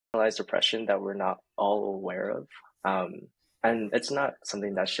generalized oppression that we're not all aware of. Um, and it's not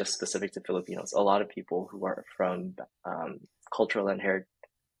something that's just specific to Filipinos. A lot of people who are from um, cultural and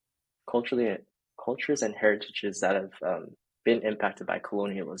culturally cultures and heritages that have been impacted by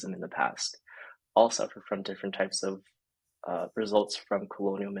colonialism in the past all suffer from different types of results from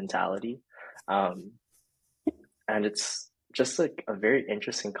colonial mentality. Um, and it's just like a very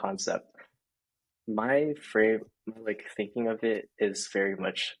interesting concept. My like thinking of it is very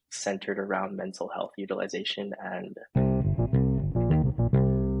much centered around mental health utilization and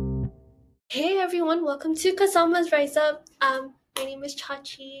Hey everyone, welcome to Kasama's Rise Up. My name is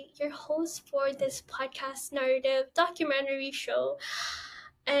Chachi, your host for this podcast narrative documentary show.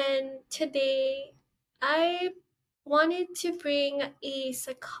 And today I wanted to bring a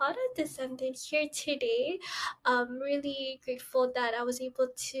Sakata descendant here today. I'm really grateful that I was able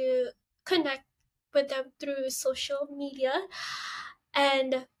to connect with them through social media.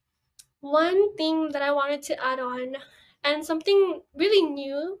 And one thing that I wanted to add on, and something really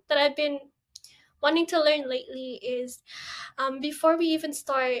new that I've been wanting to learn lately is before we even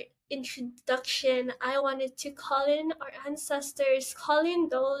start introduction, I wanted to call in our ancestors, call in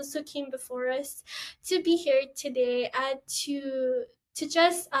those who came before us to be here today and to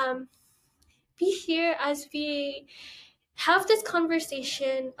just be here as we have this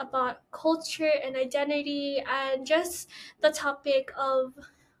conversation about culture and identity and just the topic of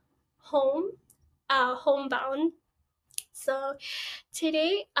home, homebound. So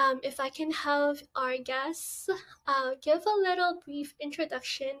today, if I can have our guests give a little brief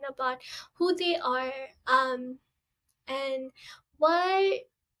introduction about who they are, and why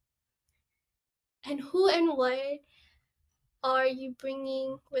and who and what are you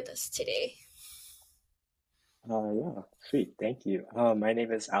bringing with us today? yeah, sweet, thank you. My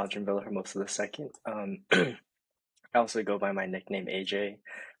name is Aldrin Villahermosa II. I also go by my nickname AJ.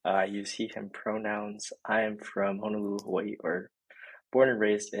 I use he, him pronouns. I am from Honolulu, Hawaii, or born and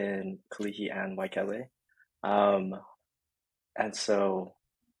raised in Kalihi and Waikele. Um, and so,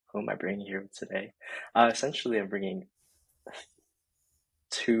 who am I bringing here today? Essentially, I'm bringing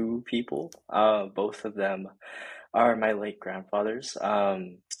two people. Both of them are my late grandfathers.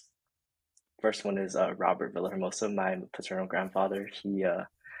 First one is Robert Villahermosa, my paternal grandfather. He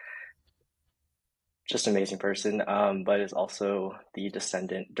just an amazing person, but is also the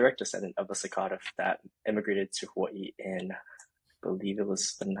direct descendant of a Sakata that immigrated to Hawaii in, I believe it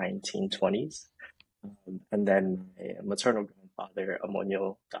was the 1920s. And then my maternal grandfather,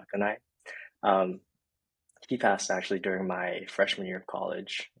 Amonyo Dakanai, um, he passed actually during my freshman year of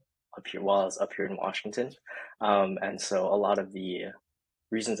college up here while I was up here in Washington. And so a lot of the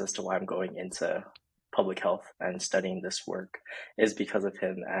reasons as to why I'm going into public health and studying this work is because of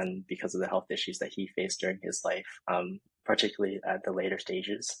him and because of the health issues that he faced during his life, particularly at the later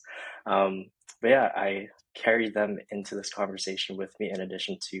stages. But yeah, I carry them into this conversation with me in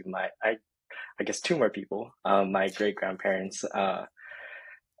addition to I guess two more people, my great grandparents,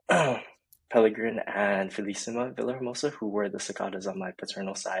 Pellegrin and Felicima Villahermosa, who were the Cicadas on my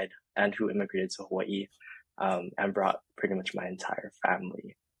paternal side and who immigrated to Hawaii, and brought pretty much my entire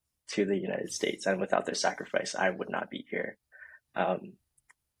family to the United States. And without their sacrifice, I would not be here. Um,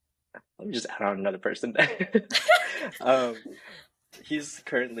 Let me just add on another person. um, he's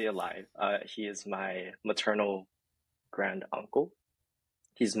currently alive. He is my maternal grand uncle.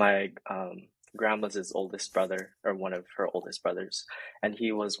 He's my grandma's oldest brother, or one of her oldest brothers, and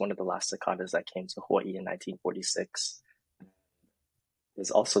he was one of the last cicadas that came to Hawaii in 1946.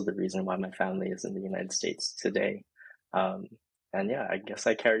 Is also the reason why my family is in the United States today. Um, and yeah, I guess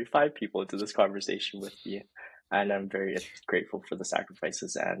I carry five people into this conversation with me, and I'm very grateful for the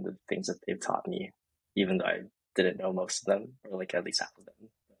sacrifices and the things that they've taught me, even though I didn't know most of them, or like at least half of them.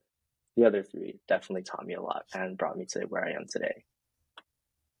 The other three definitely taught me a lot and brought me to where I am today.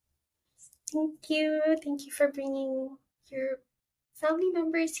 Thank you for bringing your family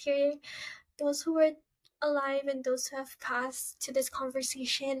members here, those who are alive and those who have passed to this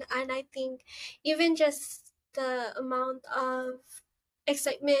conversation. And I think even just the amount of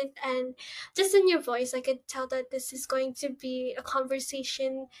excitement and just in your voice, I could tell that this is going to be a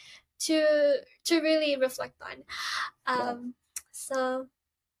conversation to really reflect on. Yeah. So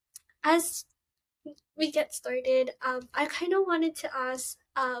as we get started, I kind of wanted to ask,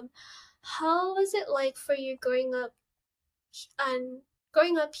 how was it like for you and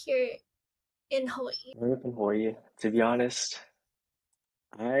growing up here in Hawaii? Growing up in Hawaii, to be honest,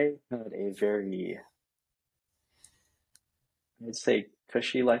 I had a very, I'd say,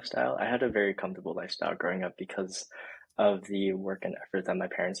 cushy lifestyle. I had a very comfortable lifestyle growing up because of the work and effort that my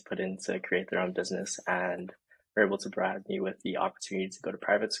parents put in to create their own business and were able to provide me with the opportunity to go to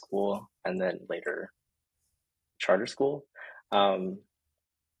private school and then later charter school. Um,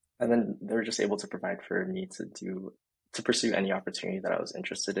 and then they were just able to provide for me to pursue any opportunity that I was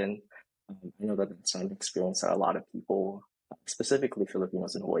interested in. I know that that's not an experience that a lot of people, specifically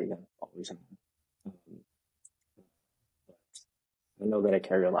Filipinos in Hawaii, have always had. Um, I know that I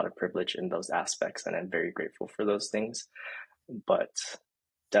carry a lot of privilege in those aspects, and I'm very grateful for those things. But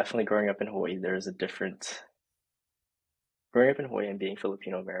definitely growing up in Hawaii, there's a different. Growing up in Hawaii and being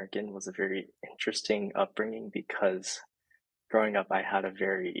Filipino American was a very interesting upbringing because growing up, I had a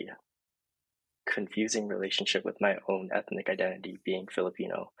very confusing relationship with my own ethnic identity, being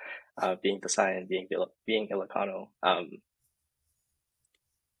Filipino, being Visayan, being Ilocano,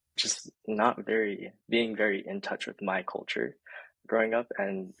 just not very being very in touch with my culture growing up,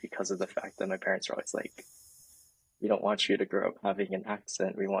 and because of the fact that my parents were always like, "We don't want you to grow up having an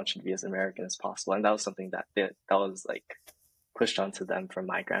accent. We want you to be as American as possible," and that was something that was like pushed onto them from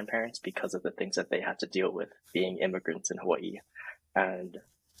my grandparents because of the things that they had to deal with being immigrants in Hawaii and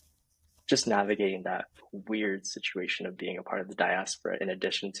just navigating that weird situation of being a part of the diaspora, in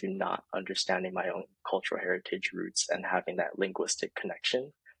addition to not understanding my own cultural heritage roots and having that linguistic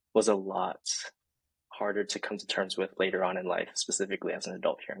connection, was a lot harder to come to terms with later on in life, specifically as an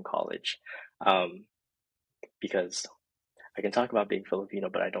adult here in college. Um, because I can talk about being Filipino,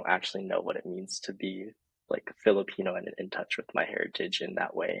 but I don't actually know what it means to be like Filipino and in touch with my heritage in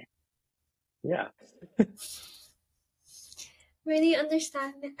that way. Yeah. Really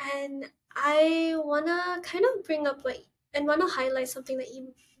understand. And I wanna kind of bring up what and wanna highlight something that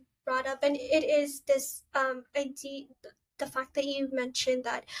you brought up, and it is this idea, the fact that you mentioned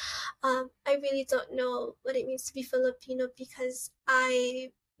that I really don't know what it means to be Filipino because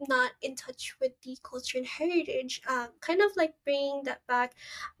I'm not in touch with the culture and heritage. Kind of like bringing that back.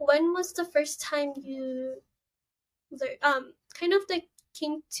 When was the first time you kind of like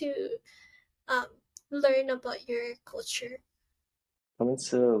came to um learn about your culture? Coming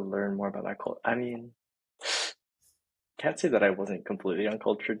to learn more about my culture. I mean, can't say that I wasn't completely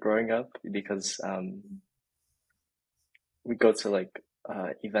uncultured growing up because we go to like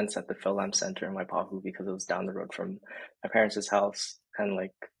events at the Philam Center in Waipahu because it was down the road from my parents' house, and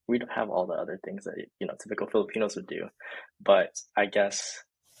like we don't have all the other things that typical Filipinos would do. But I guess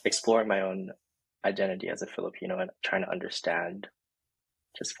exploring my own identity as a Filipino and trying to understand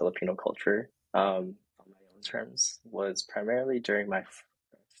just Filipino culture on my own terms was primarily during my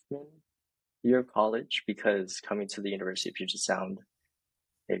freshman year of college because coming to the University of Puget Sound,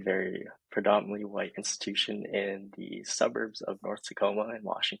 a very predominantly white institution in the suburbs of North Tacoma in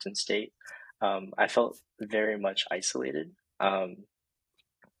Washington State, I felt very much isolated,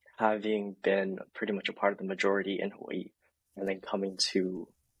 having been pretty much a part of the majority in Hawaii, and then coming to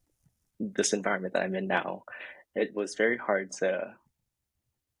this environment that I'm in now. It was very hard to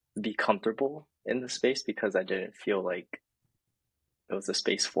be comfortable in the space because I didn't feel like it was a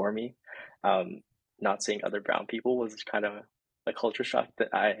space for me. Um, Not seeing other brown people was kind of a culture shock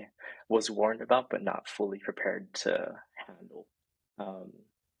that I was warned about, but not fully prepared to handle. Um,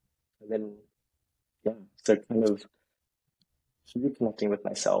 and then, yeah, so kind of reconnecting with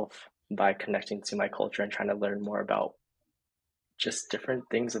myself by connecting to my culture and trying to learn more about just different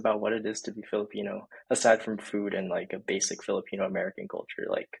things about what it is to be Filipino, aside from food and like a basic Filipino American culture,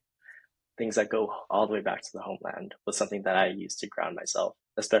 like things that go all the way back to the homeland was something that I used to ground myself,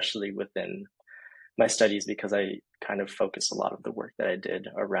 especially within my studies because I kind of focused a lot of the work that I did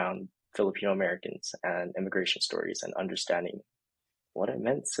around Filipino Americans and immigration stories and understanding what it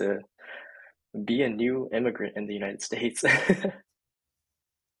meant to be a new immigrant in the United States. Yeah,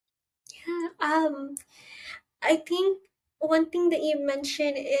 I think one thing that you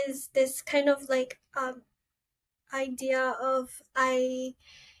mentioned is this kind of like idea of I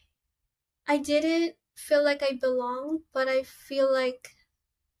didn't feel like I belonged, but I feel like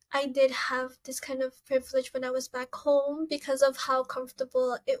I did have this kind of privilege when I was back home because of how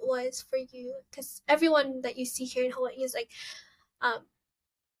comfortable it was for you. Because everyone that you see here in Hawaii is like, um,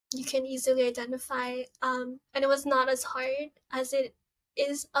 you can easily identify, and it was not as hard as it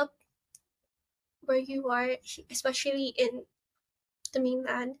is up where you are, especially in the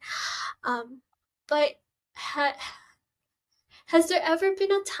mainland. Um, but ha- has there ever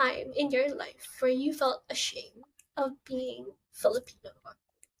been a time in your life where you felt ashamed of being Filipino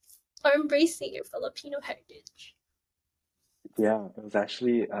or embracing your Filipino heritage? Yeah, it was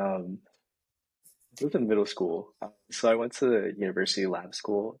actually it was in middle school. So I went to the university lab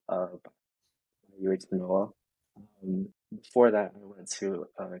school, UH Manoa. Before that, I went to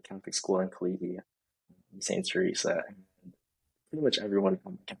a Catholic school in Kalihi, Saint Teresa, and pretty much everyone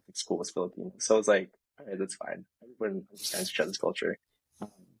from Catholic school was Filipino. So it was like all right, that's fine. Everyone understands each other's culture. Um,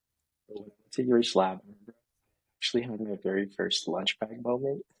 but when I went to UH Lab, I remember actually having my very first lunch bag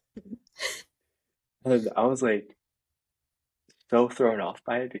moment. And I was like so thrown off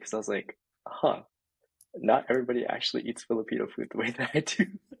by it because I was like, huh, not everybody actually eats Filipino food the way that I do.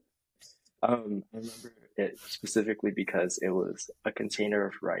 I remember it specifically because it was a container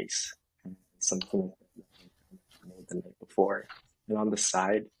of rice and some peanut butter that I made the night before. And on the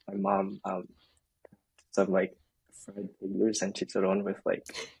side, my mom some like fried fingers and chicharron with like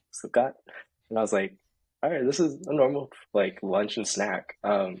sukat. And I was like, all right, this is a normal like lunch and snack.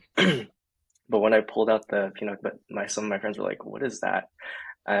 But when I pulled out the peanut butter, some of my friends were like, "What is that?"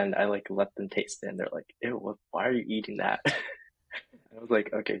 And I like let them taste it, and they're like, "Ew, why are you eating that?" I was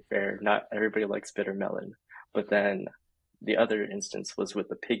like, "Okay, fair. Not everybody likes bitter melon." But then the other instance was with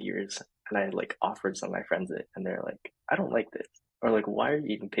the pig ears, and I like offered some of my friends it, and they're like, "I don't like this," or like, "Why are you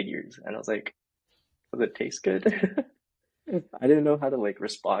eating pig ears?" And I was like, "Does it taste good?" I didn't know how to like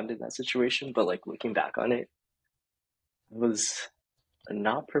respond in that situation, but like looking back on it, I was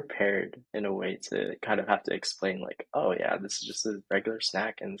not prepared in a way to kind of have to explain like, oh yeah, this is just a regular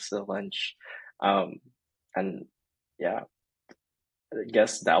snack and this is a lunch. Um, and yeah, I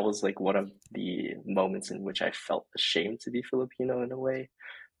guess that was like one of the moments in which I felt ashamed to be Filipino in a way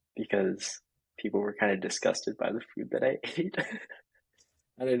because people were kind of disgusted by the food that I ate.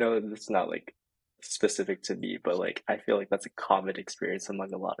 And I know it's not like specific to me, but like I feel like that's a common experience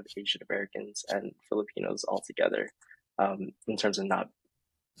among a lot of Asian Americans and Filipinos altogether, in terms of not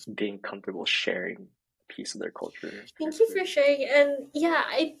being comfortable sharing a piece of their culture. Thank you for sharing. And yeah,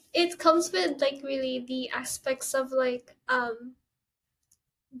 it comes with like really the aspects of like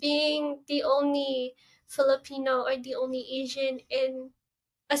being the only Filipino or the only Asian in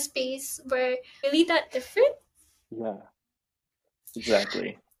a space where really that different. Yeah,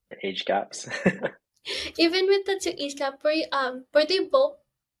 exactly. Age gaps. Even with the two age gap, were they both?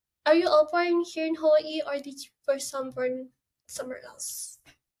 Are you all born here in Hawaii, or did you were some born somewhere else?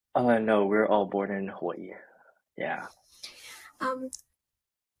 No, we're all born in Hawaii. Yeah. Um,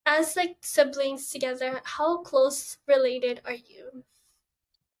 as like siblings together, how close related are you?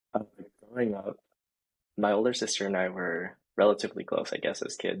 Growing up, my older sister and I were relatively close, I guess,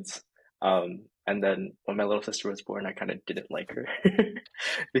 as kids. And then when my little sister was born, I kind of didn't like her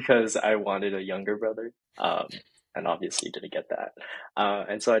because I wanted a younger brother. And obviously didn't get that.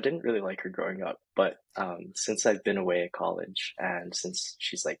 And so I didn't really like her growing up. But since I've been away at college and since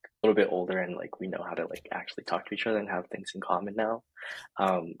she's like a little bit older and like we know how to like actually talk to each other and have things in common now,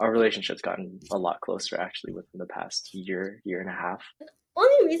 our relationship's gotten a lot closer actually within the past year and a half.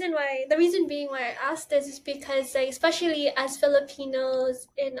 The reason being why I asked this is because, like, especially as Filipinos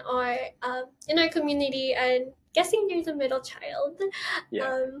in our community, and guessing you're the middle child,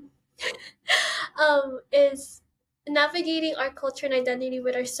 Yeah. um, is navigating our culture and identity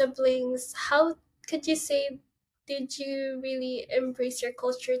with our siblings. How could you say did you really embrace your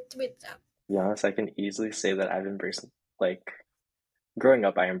culture with them? To be honest, I can easily say that I've embraced like growing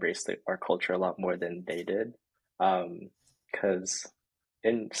up, I embraced our culture a lot more than they did. Because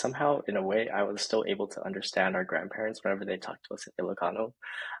in somehow, in a way, I was still able to understand our grandparents whenever they talked to us in Ilocano.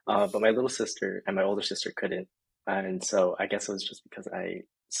 But my little sister and my older sister couldn't. And so I guess it was just because I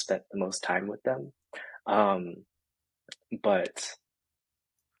spent the most time with them. Um, but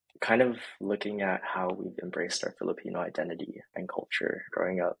kind of looking at how we've embraced our Filipino identity and culture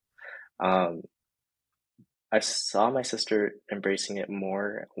growing up, um, I saw my sister embracing it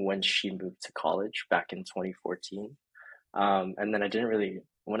more when she moved to college back in 2014. And then I didn't really,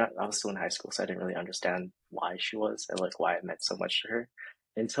 when I was still in high school, so I didn't really understand why she was and like why it meant so much to her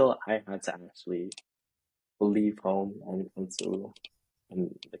until I had to actually leave home and come to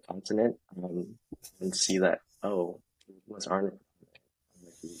the continent, and see that, oh, it was our and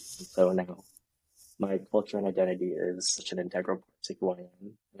so now my culture and identity is such an integral part to who I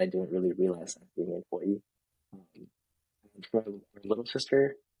am, and I didn't really realize that being in Hawaii. Um, and for my little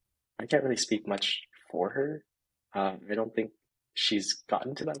sister, I can't really speak much for her. I don't think she's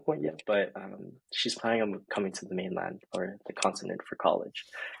gotten to that point yet, but she's planning on coming to the mainland or the continent for college,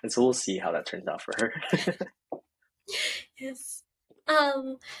 and so we'll see how that turns out for her. Yes.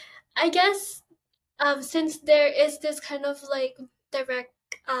 Um, I guess since there is this kind of like direct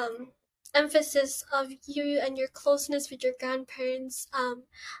emphasis of you and your closeness with your grandparents,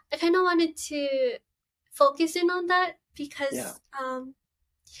 I kind of wanted to focus in on that Yeah, because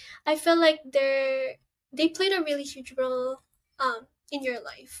I feel like they played a really huge role in your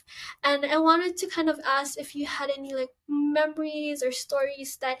life, and I wanted to kind of ask if you had any like memories or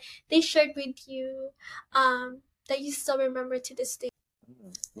stories that they shared with you that you still remember to this day.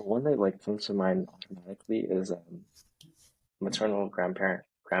 The one that like comes to mind automatically is maternal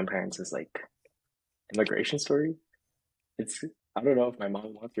grandparents is like immigration story. It's I don't know if my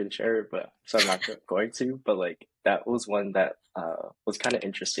mom wants me to share it, but so I'm not going to. But like that was one that was kind of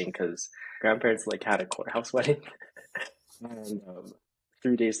interesting because grandparents like had a courthouse wedding, and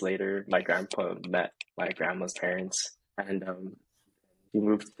 3 days later, my grandpa met my grandma's parents, and he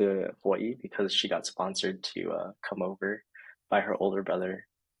moved to Hawaii because she got sponsored to come over by her older brother.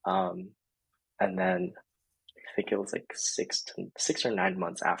 Um, and then I think it was like 6 or 9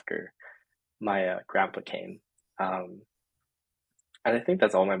 months after my grandpa came. Um, and I think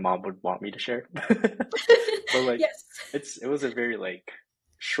that's all my mom would want me to share. But like, Yes. it was a very like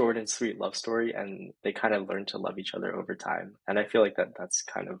short and sweet love story, and they kind of learned to love each other over time. And I feel like that's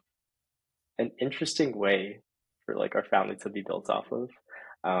kind of an interesting way for like our family to be built off of.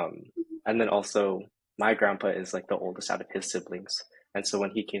 Um, and then also, my grandpa is like the oldest out of his siblings, and so when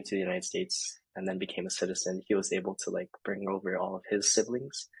he came to the United States and then became a citizen, he was able to like bring over all of his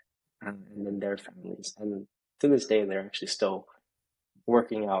siblings and then their families. And to this day, they're actually still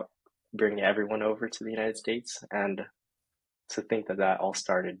working out bringing everyone over to the United States. And to think that that all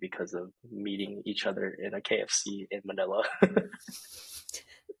started because of meeting each other in a KFC in Manila.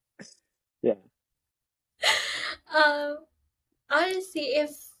 Yeah, Um, Honestly,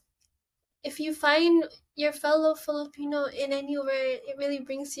 if you find your fellow Filipino in anywhere, it really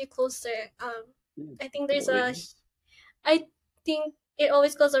brings you closer. I think there's a, definitely. I think it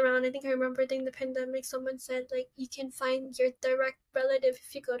always goes around. I think I remember during the pandemic, someone said like you can find your direct relative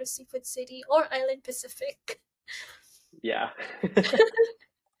if you go to Seafood City or Island Pacific. Yeah.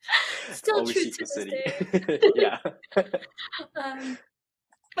 Still Always true to Seafood this City. day. Yeah. Um,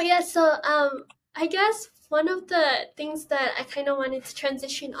 but yeah, so I guess one of the things that I kind of wanted to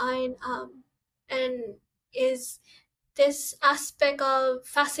transition on, and is this aspect of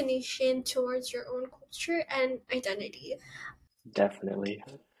fascination towards your own culture and identity. Definitely.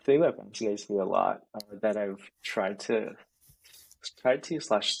 The thing that fascinates me a lot that I've tried to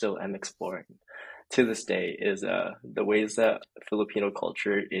slash still am exploring to this day is the ways that Filipino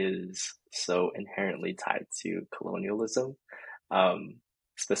culture is so inherently tied to colonialism, um,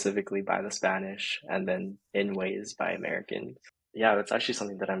 specifically by the Spanish, and then in ways by Americans. Yeah, that's actually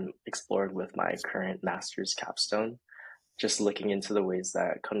something that I'm exploring with my current master's capstone. Just looking into the ways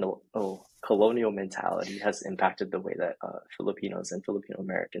that colonial mentality has impacted the way that Filipinos and Filipino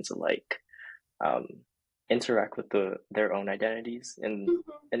Americans alike um, interact with their own identities, Mhm.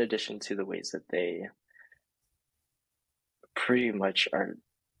 in addition to the ways that they pretty much are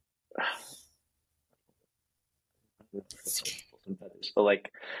but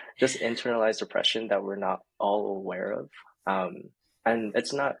like just internalized oppression that we're not all aware of. Um, and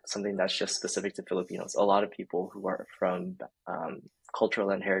it's not something that's just specific to Filipinos. A lot of people who are from um, cultural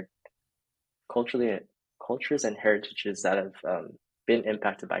and culturally cultures and heritages that have been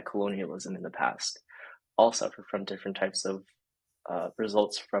impacted by colonialism in the past all suffer from different types of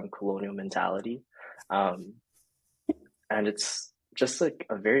results from colonial mentality. Um, and it's just like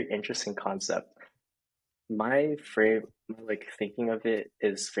a very interesting concept. My like thinking of it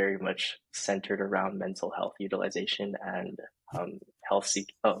is very much centered around mental health utilization and health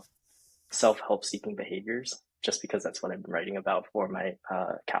seek oh self help seeking behaviors. Just because that's what I've been writing about for my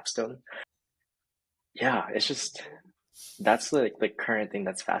capstone. Yeah, it's just that's like the current thing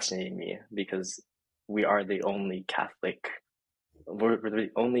that's fascinating me because we are the only Catholic, we're the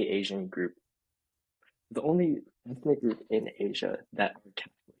only Asian group, the only ethnic group in Asia that are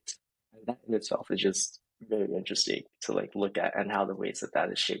Catholics. And that in itself is just very interesting to like look at and how the ways that that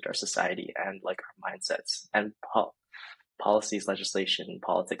has shaped our society and like our mindsets and policies, legislation,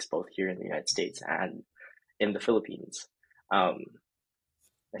 politics, both here in the United States and in the Philippines. Um,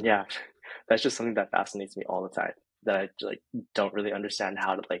 and yeah, that's just something that fascinates me all the time. That I like don't really understand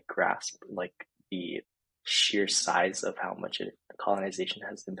how to like grasp like the sheer size of how much colonization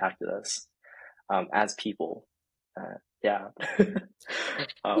has impacted us as people. Yeah.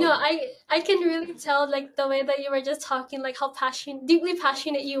 No, um, I can really tell like the way that you were just talking, like how deeply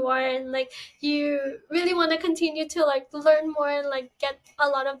passionate you are, and like you really want to continue to like learn more and like get a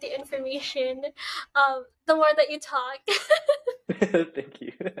lot of the information. The more that you talk. thank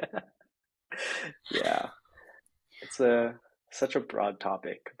you. Yeah, it's a such a broad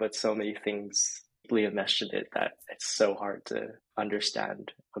topic, but so many things deeply enmeshed in it that it's so hard to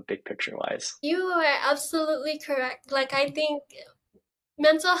understand a big picture wise. You are absolutely correct. Like I think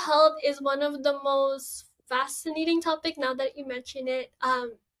mental health is one of the most fascinating topic now that you mention it.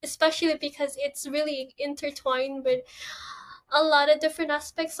 Especially because it's really intertwined with a lot of different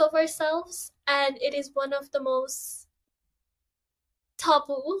aspects of ourselves, and it is one of the most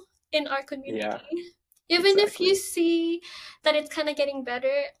taboo in our Yeah, community. Even if you exactly. see that it's kind of getting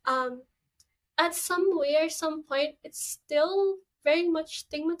better, at some way or some point, it's still very much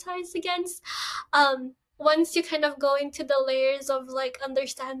stigmatized against. Once you kind of go into the layers of like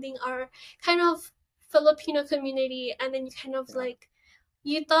understanding our kind of Filipino community, and then you kind of Yeah, like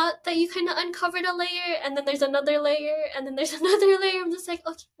you thought that you kind of uncovered a layer, and then there's another layer, and then there's another layer. I'm just like,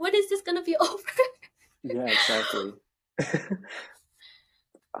 okay, when is this gonna be over? yeah, exactly.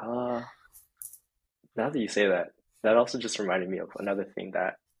 uh, Now that you say that, that also just reminded me of another thing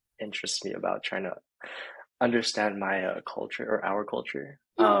that interests me about trying to understand my culture or our culture.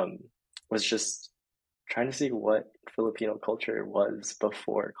 Mhm, Was just trying to see what Filipino culture was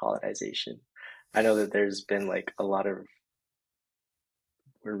before colonization. I know that there's been like a lot of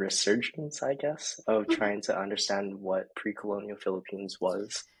resurgence, I guess, of mhm. trying to understand what pre-colonial Philippines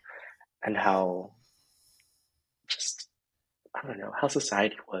was and how just I don't know how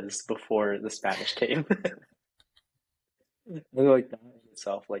society was before the Spanish came. I feel like that in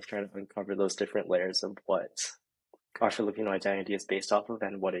itself, like trying to uncover those different layers of what our Filipino identity is based off of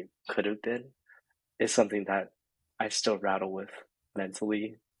and what it could have been, is something that I still rattle with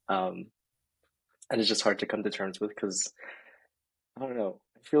mentally. Um, and it's just hard to come to terms with because I don't know.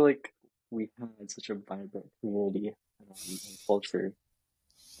 I feel like we had such a vibrant community and culture,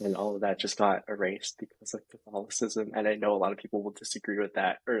 and all of that just got erased because of Catholicism. And I know a lot of people will disagree with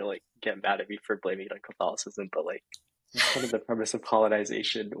that or like get mad at me for blaming it on Catholicism, but like that's kind of the premise of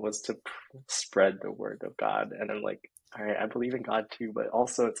colonization was to spread the word of God. And I'm like, all right, I believe in God too, but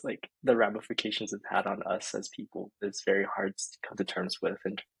also it's like the ramifications it's had on us as people is very hard to come to terms with.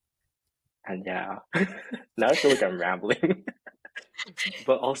 And yeah, now I feel like I'm rambling,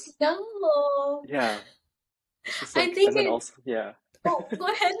 but also No, yeah, it's just I like, think and then it. also yeah. Oh, go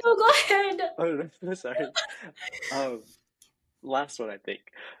ahead. No, go ahead. Oh, no, sorry. Um, Last one I think,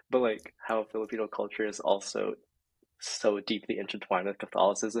 but like how Filipino culture is also so deeply intertwined with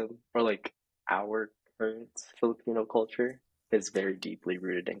Catholicism, or like our current Filipino culture is very deeply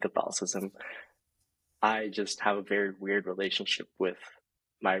rooted in Catholicism. I just have a very weird relationship with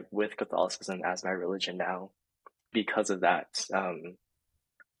Catholicism as my religion now because of that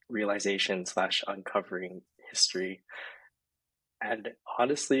realization slash uncovering history. And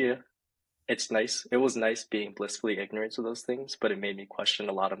honestly, it's nice. It was nice being blissfully ignorant to those things, but it made me question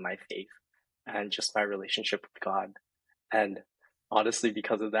a lot of my faith and just my relationship with God. And honestly,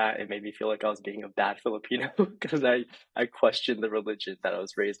 because of that, it made me feel like I was being a bad Filipino because I questioned the religion that I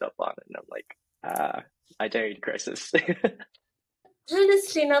was raised up on, and I'm like, identity crisis.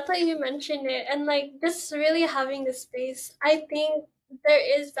 Honestly, now that you mention it, and like just really having the space, I think there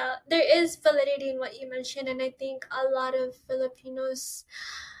is validity in what you mentioned, and I think a lot of Filipinos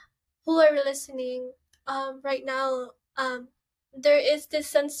who are listening right now, there is this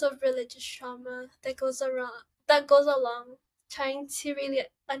sense of religious trauma that goes along trying to really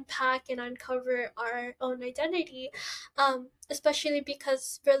unpack and uncover our own identity, especially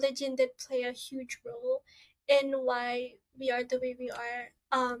because religion did play a huge role in why we are the way we are.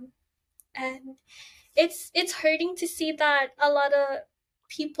 And it's hurting to see that a lot of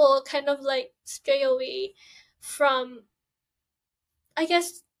people kind of like stray away from, I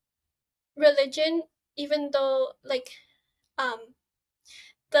guess, religion, even though like um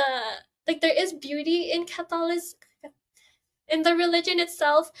the like there is beauty in Catholic in the religion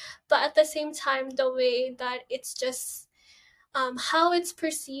itself, but at the same time the way that it's just how it's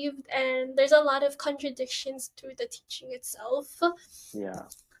perceived, and there's a lot of contradictions through the teaching itself. Yeah,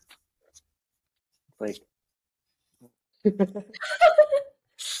 like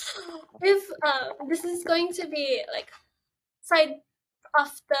If this is going to be like side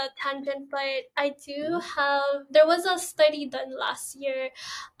off the tangent, but I do mhm. have. There was a study done last year.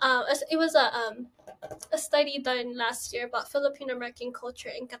 It was a study done last year about Filipino American culture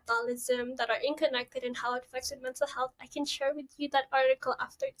and Catholicism that are interconnected and how it affects with mental health. I can share with you that article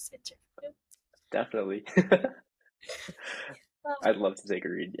after this interview. Definitely. Um, I'd love to take a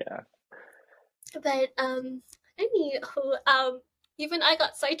read. Yeah. but anywho, even I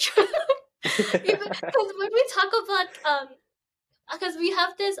got sidetracked. Even because when we talk about because we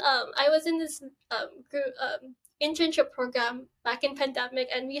have this I was in this group internship program back in pandemic,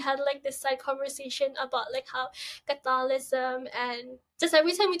 and we had like this side conversation about like how Catholicism, and just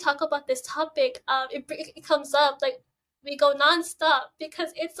every time we talk about this topic, it comes up like we go nonstop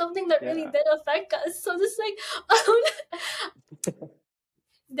because it's something that really Yeah. did affect us. So just like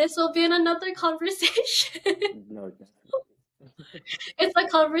this will be in another conversation. No, definitely. It's a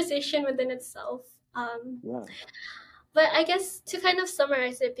conversation within itself. Yeah. But I guess to kind of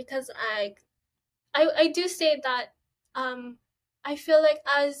summarize it, because I do say that um I feel like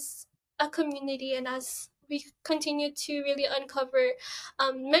as a community and as we continue to really uncover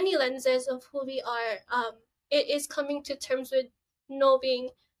many lenses of who we are, it is coming to terms with knowing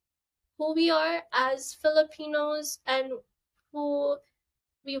who we are as Filipinos and who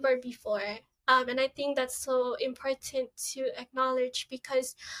we were before. And I think that's so important to acknowledge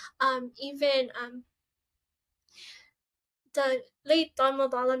because even the late Don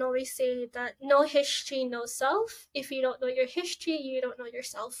Mabalan always say that no history, no self. If you don't know your history, you don't know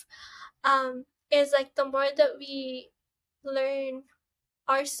yourself. Is like the more that we learn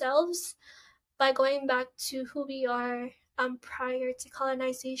ourselves by going back to who we are prior to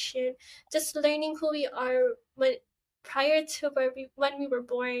colonization, just learning who we are prior to when we were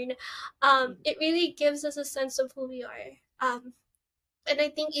born, it really gives us a sense of who we are. And I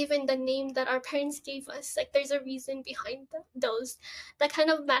think even the name that our parents gave us, like there's a reason behind those that kind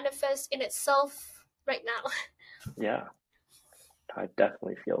of manifests in itself right now. Yeah, I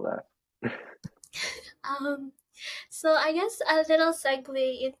definitely feel that. Um, so I guess a little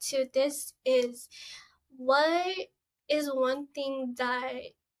segue into this is what is one thing that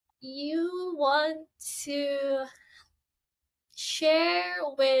you want to share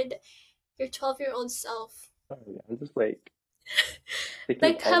with your 12-year-old self? Oh, yeah, I'm just like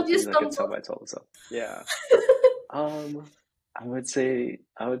thinking of Like, all the have you things I could tell stumbled? my 12 self. Yeah. I would say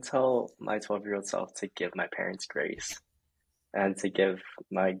I would tell my 12-year-old self to give my parents grace and to give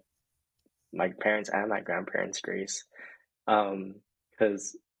my my parents and my grandparents grace.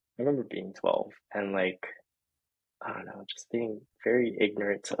 Because I remember being 12 and like I don't know, just being very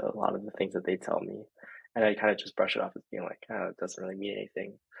ignorant to a lot of the things that they tell me. And I kind of just brush it off as being like, oh, it doesn't really mean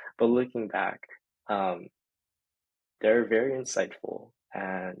anything. But looking back, um, they're very insightful,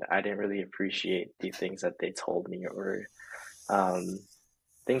 and I didn't really appreciate the things that they told me or um,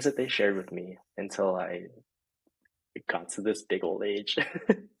 things that they shared with me until I got to this big old age.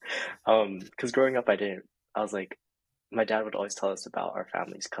 Because growing up, I was like, my dad would always tell us about our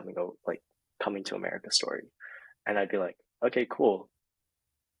families coming over, like coming to America story. And I'd be like, okay, cool.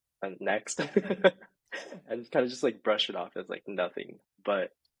 And next. And kind of just like brush it off as like nothing.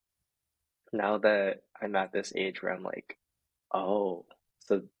 But now that I'm at this age where I'm like, oh,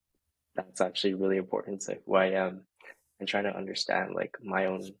 so that's actually really important to who I am and trying to understand like my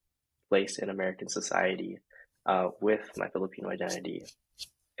own place in American society with my Filipino identity.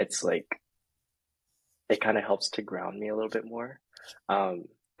 It's like it kind of helps to ground me a little bit more. Um,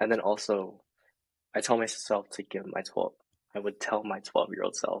 and then also, I tell myself to give my 12, I would tell my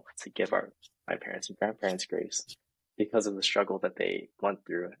 12-year-old self to give my parents and grandparents grace because of the struggle that they went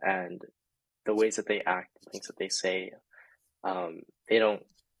through and the ways that they act, the things that they say. They don't,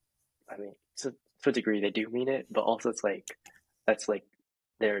 I mean, to a degree, they do mean it, but also it's like, that's like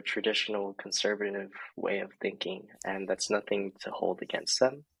their traditional conservative way of thinking, and that's nothing to hold against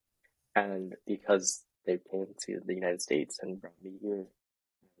them. And because they came to the United States and brought me here,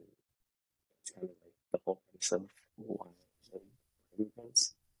 it's kind of like the whole piece of why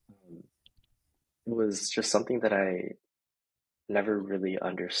immigrants. Um, it was just something that I never really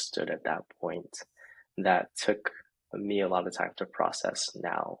understood at that point. That took me a lot of time to process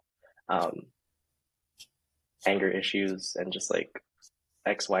now. Um, Anger issues and just like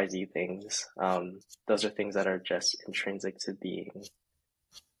XYZ things. Those are things that are just intrinsic to being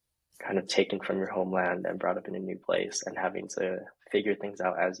kind of taken from your homeland and brought up in a new place and having to figure things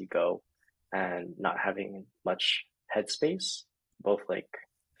out as you go and not having much headspace, both like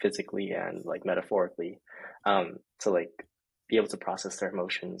physically and like metaphorically, to like be able to process their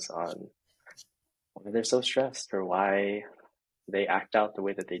emotions on why they're so stressed or why they act out the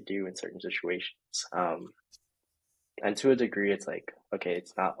way that they do in certain situations. And to a degree, it's like, okay,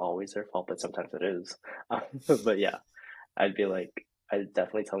 it's not always their fault, but sometimes it is. But yeah, I'd be like, I'd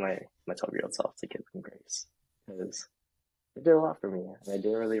definitely tell my 12-year-old self to give them grace because it did a lot for me, and I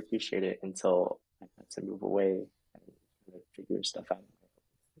didn't really appreciate it until I had to move away and kind of figure stuff out.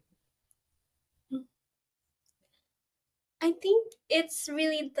 I think it's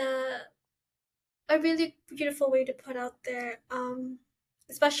really the a really beautiful way to put out there.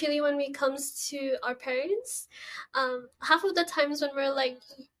 Especially when it comes to our parents. Half of the times when we're like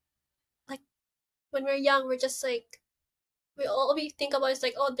when we're young, we're just like all we think about is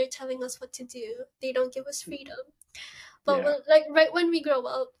like, oh, they're telling us what to do. They don't give us freedom. But Yeah, like right when we grow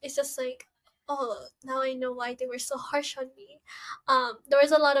up, it's just like, oh, now I know why they were so harsh on me. There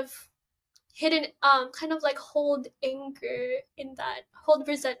was a lot of hidden kind of like hold anger in that, hold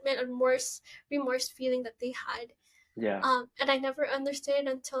resentment and remorse feeling that they had. yeah, And I never understood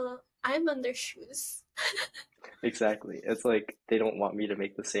until I'm on their shoes. exactly. It's like they don't want me to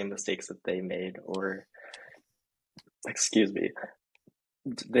make the same mistakes that they made, or excuse me,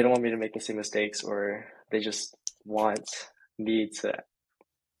 they don't want me to make the same mistakes, or they just want me to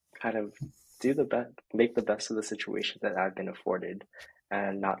kind of do the best, make the best of the situation that I've been afforded,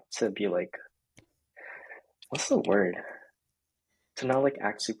 and not to be like, what's the word? To not like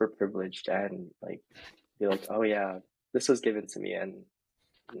act super privileged and like be like, oh yeah, this was given to me, and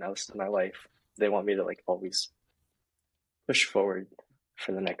now this is my life. They want me to like always push forward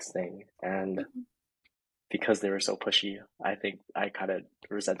for the next thing, and Mhm. because they were so pushy, I think I kind of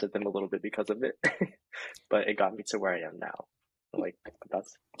resented them a little bit because of it. But it got me to where I am now. Like about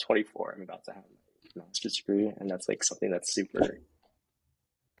 24, I'm about to have my master's degree, and that's like something that's super,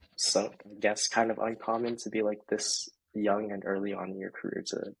 so I guess, kind of uncommon to be like this young and early on in your career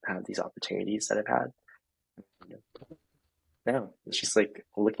to have these opportunities that I've had. Yeah, it's just like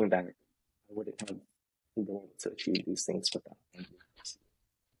looking back, I wouldn't have been able to achieve these things without them.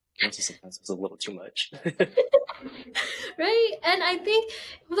 Also, sometimes it's a little too much. Right? And I think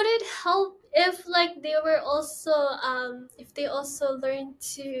would it help if like they were also if they also learned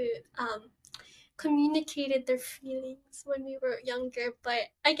to communicated their feelings when we were younger, but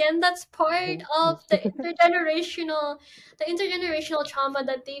again that's part of the intergenerational trauma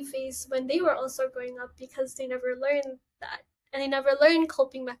that they face when they were also growing up, because they never learned that, and they never learned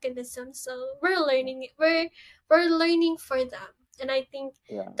coping mechanisms. So we're learning for them. And I think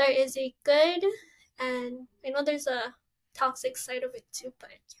Yeah, there is a good, and I know there's a toxic side of it too, but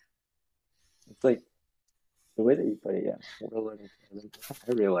it's like the way that you put it. Yeah, we're learning from them.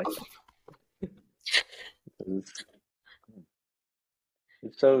 I really like that because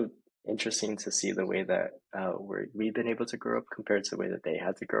it's so interesting to see the way that we've been able to grow up compared to the way that they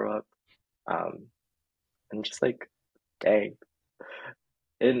had to grow up. Um, and just like, dang,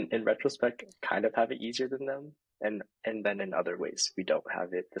 in retrospect, kind of have it easier than them, and then in other ways we don't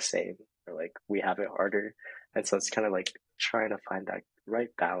have it the same, or like we have it harder, and so it's kind of like trying to find that right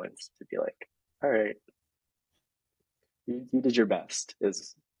balance to be like, all right, you did your best.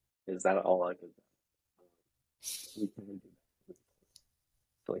 Is that all I could? We can do that to like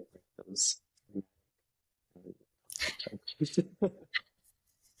break those toxic challenges.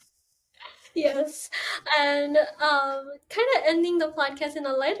 yes. And kind of ending the podcast in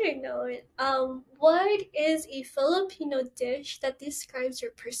a lighter note, what is a Filipino dish that describes your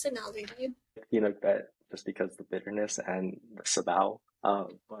personality? Peanut bet just because the bitterness and the sabaw,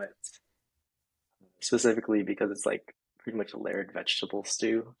 but specifically because it's like pretty much a layered vegetable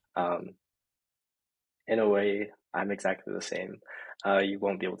stew. In a way, I'm exactly the same. You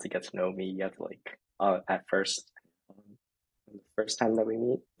won't be able to get to know me. You have to like at first, the first time that we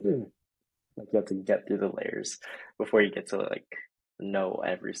meet, like you have to get through the layers before you get to like know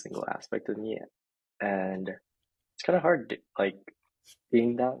every single aspect of me, and it's kind of hard, like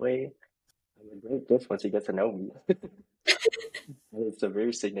being that way. I'm a great dish once you get to know me. And it's a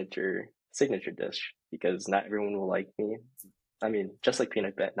very signature dish because not everyone will like me. I mean, just like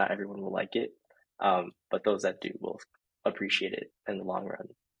peanut bet, not everyone will like it. But those that do will appreciate it in the long run.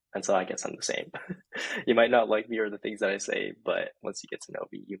 And so I guess I'm the same. You might not like me or the things that I say, but once you get to know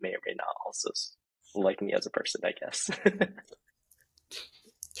me, you may or may not also like me as a person, I guess.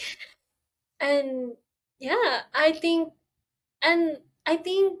 And yeah, I think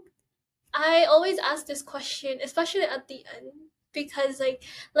I always ask this question, especially at the end, because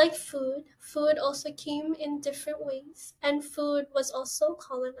like food also came in different ways, and food was also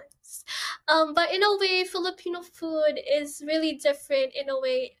colonized. But in a way, Filipino food is really different. In a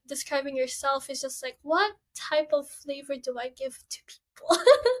way, describing yourself is just like, what type of flavor do I give to people?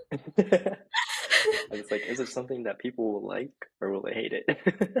 And it's like, is it something that people will like or will they hate it?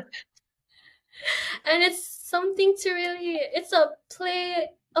 And it's something to really, it's a play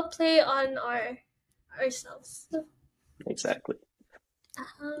on ourselves. Exactly.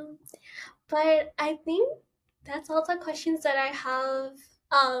 Um, But I think that's all the questions that I have.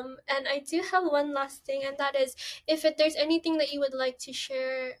 And I do have one last thing, and that is, there's anything that you would like to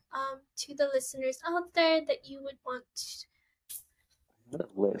share to the listeners out there that you would want to. I had a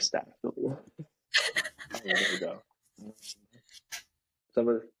list actually. Oh, there we go. Some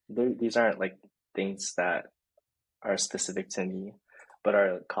of these aren't like things that are specific to me, but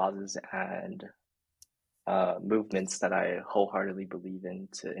are causes and movements that I wholeheartedly believe in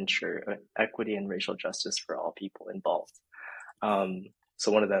to ensure equity and racial justice for all people involved.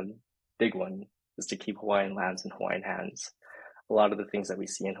 So one of them, big one, is to keep Hawaiian lands in Hawaiian hands. A lot of the things that we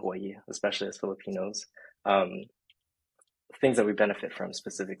see in Hawaii, especially as Filipinos, um, things that we benefit from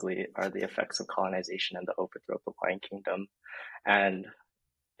specifically are the effects of colonization and the overthrow of the Hawaiian kingdom, and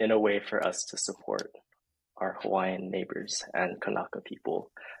in a way for us to support our Hawaiian neighbors and Kanaka people,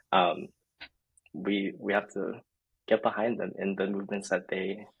 um, we have to get behind them in the movements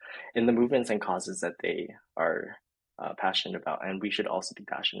and causes that they are passionate about, and we should also be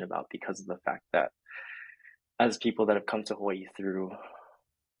passionate about because of the fact that as people that have come to Hawaii through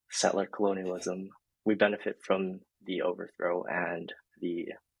settler colonialism, we benefit from the overthrow and the,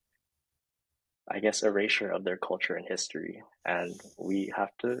 I guess, erasure of their culture and history. And we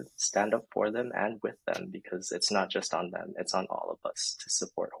have to stand up for them and with them because it's not just on them, it's on all of us to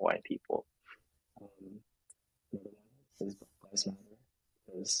support Hawaiian people. Another one is Black Lives Matter,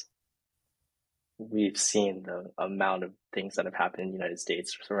 because we've seen the amount of things that have happened in the United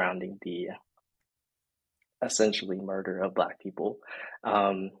States surrounding the essentially murder of Black people.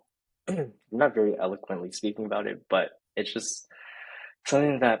 I'm not very eloquently speaking about it, but it's just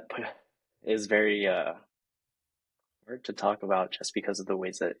something that is very hard to talk about just because of the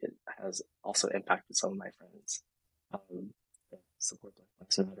ways that it has also impacted some of my friends. Support Black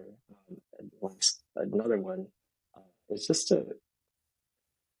Lives Matter. And another one is just to.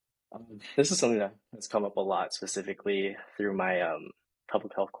 This is something that has come up a lot, specifically through my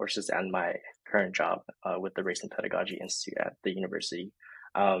public health courses and my current job with the Race and Pedagogy Institute at the university.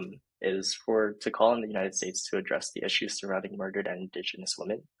 Is to call on the United States to address the issues surrounding murdered and Indigenous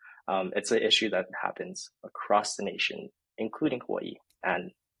women. It's an issue that happens across the nation, including Hawaii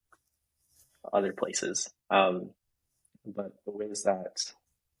and other places. But the ways that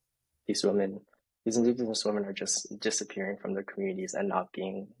these Indigenous women are just disappearing from their communities and not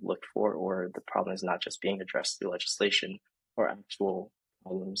being looked for, or the problem is not just being addressed through legislation or actual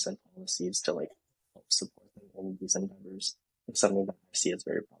problems and policies to help support them in these endeavors. It's something that I see as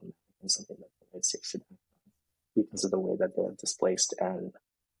very problematic and something that the United States should act on because of the way that they have displaced and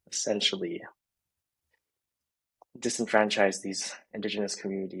essentially disenfranchised these Indigenous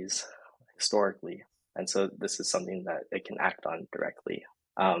communities historically. And so this is something that it can act on directly.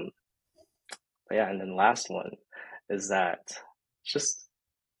 But yeah, and then the last one is that just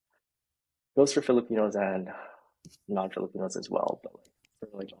goes for Filipinos and non-Filipinos as well, but for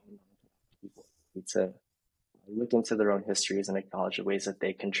all people need to look into their own histories and acknowledge the ways that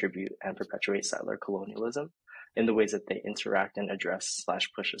they contribute and perpetuate settler colonialism in the ways that they interact and address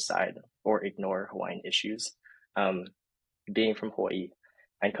 / push aside or ignore Hawaiian issues. Being from Hawaii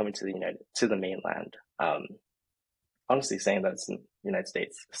and coming to the mainland, honestly saying that it's in the United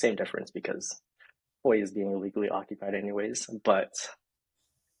States, same difference because Hawaii is being illegally occupied anyways. But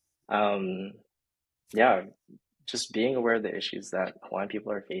yeah, just being aware of the issues that Hawaiian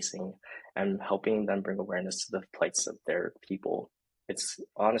people are facing and helping them bring awareness to the plights of their people. It's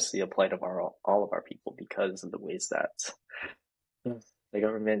honestly a plight of all of our people because of the ways that the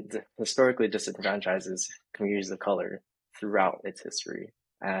government historically disenfranchises communities of color throughout its history,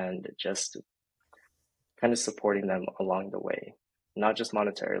 and just kind of supporting them along the way, not just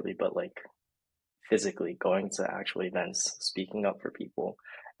monetarily, but physically going to actual events, speaking up for people,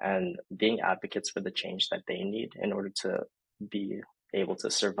 and being advocates for the change that they need in order to be able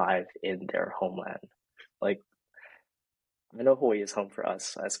to survive in their homeland. I know Hawaii is home for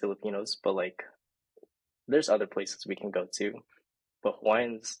us as Filipinos, but there's other places we can go to. But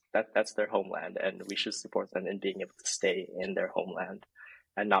Hawaiians, that's their homeland, and we should support them in being able to stay in their homeland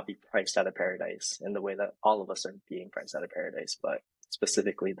and not be priced out of paradise in the way that all of us are being priced out of paradise, but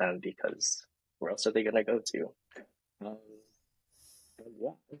specifically them, because where else are they going to go to?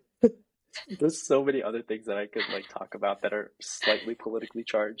 Yeah. There's so many other things that I could talk about that are slightly politically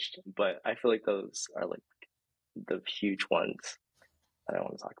charged, but I feel like those are the huge ones that I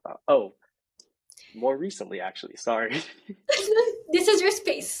want to talk about. Oh, more recently, actually, sorry. This is your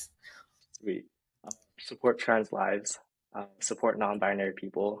space. Sweet. Support trans lives, support non-binary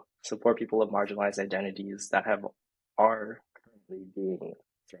people, support people of marginalized identities that are currently being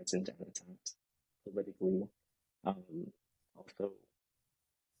threatened and attacked politically. Also,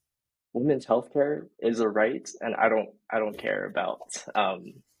 women's healthcare is a right, and I don't care about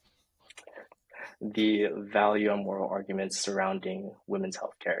the value and moral arguments surrounding women's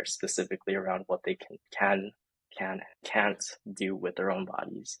healthcare, specifically around what they can't do with their own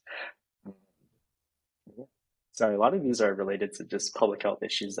bodies. Sorry, a lot of these are related to just public health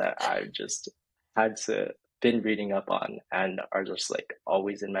issues that I've just been reading up on and are just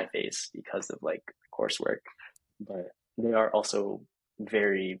always in my face because of coursework. But they are also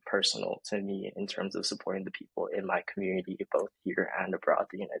very personal to me in terms of supporting the people in my community, both here and abroad,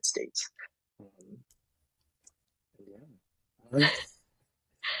 the United States. Yeah. I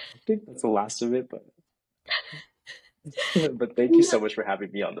think that's the last of it, but thank you so much for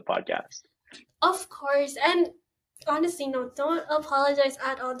having me on the podcast. Of course. And honestly, no, don't apologize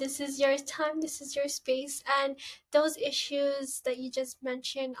at all. This is your time, this is your space, and those issues that you just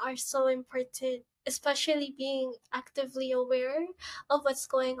mentioned are so important especially being actively aware of what's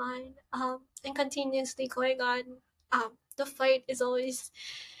going on, and continuously going on. The fight is always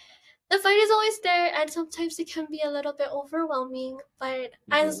there, and sometimes it can be a little bit overwhelming, but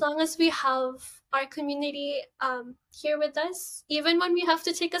as Mm-hmm. long as we have our community here with us, even when we have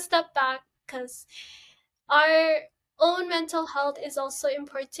to take a step back, because our own mental health is also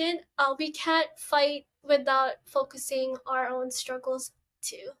important, we can't fight without focusing our own struggles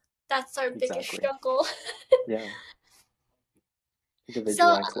too. That's our biggest Exactly. struggle. Yeah. So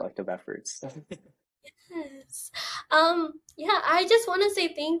Individual and collective efforts. yes. Yeah, I just want to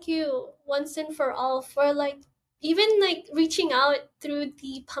say thank you once and for all for like even like reaching out through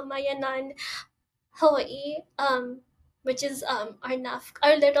the Pamayanan Hawaii, which is our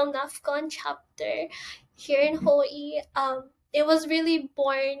little NAFCON chapter here in Hawaii. It was really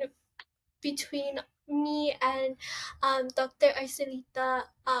born between me and Dr. Arcelita,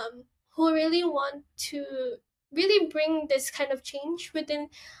 who really want to really bring this kind of change within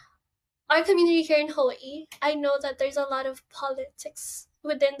our community here in Hawaii. I know that there's a lot of politics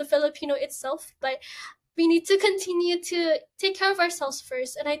within the Filipino itself, but we need to continue to take care of ourselves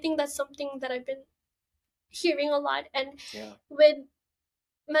first. And I think that's something that I've been hearing a lot. And Yeah. with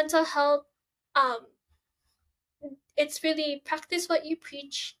mental health, um, it's really practice what you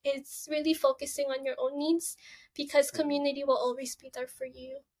preach. It's really focusing on your own needs, because Mm-hmm. community will always be there for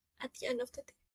you at the end of the day.